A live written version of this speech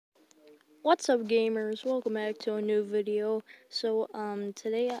What's up, gamers? Welcome back to a new video. So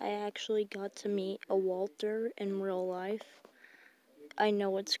today I actually got to meet a Walter in real life. I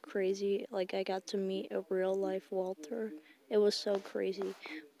know it's crazy, like I got to meet a real life Walter. It was so crazy.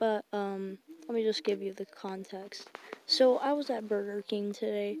 But let me just give you the context. So I was at Burger King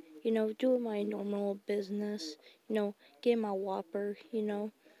today, doing my normal business, getting my Whopper,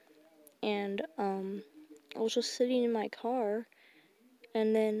 and I was just sitting in my car.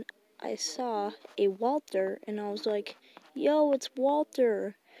 And then I saw a Walter, and I was like, "Yo, it's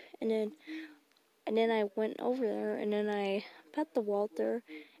Walter!" And then I went over there, and then I pet the Walter,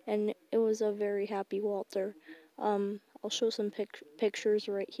 and it was a very happy Walter. I'll show some pictures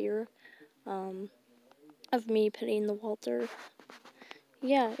right here, of me petting the Walter.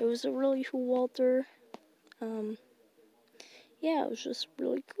 Yeah, it was a really cool Walter. Um, yeah, it was just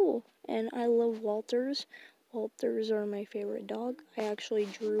really cool, and I love Walters. Walters are my favorite dog. I actually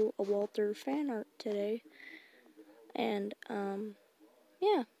drew a Walter fan art today. And,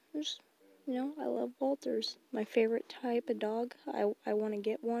 yeah, just, I love Walters. My favorite type of dog. I want to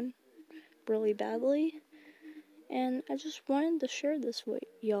get one really badly. And I just wanted to share this with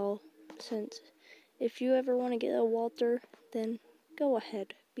y'all, since if you ever want to get a Walter, then go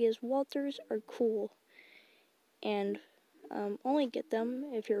ahead, because Walters are cool. And, only get them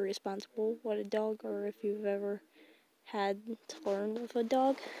if you're responsible with a dog, or if you've ever had to learn with a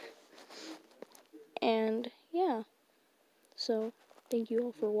dog. And, yeah. So, thank you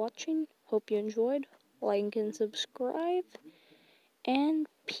all for watching. Hope you enjoyed. Like and subscribe. And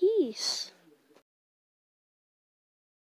peace.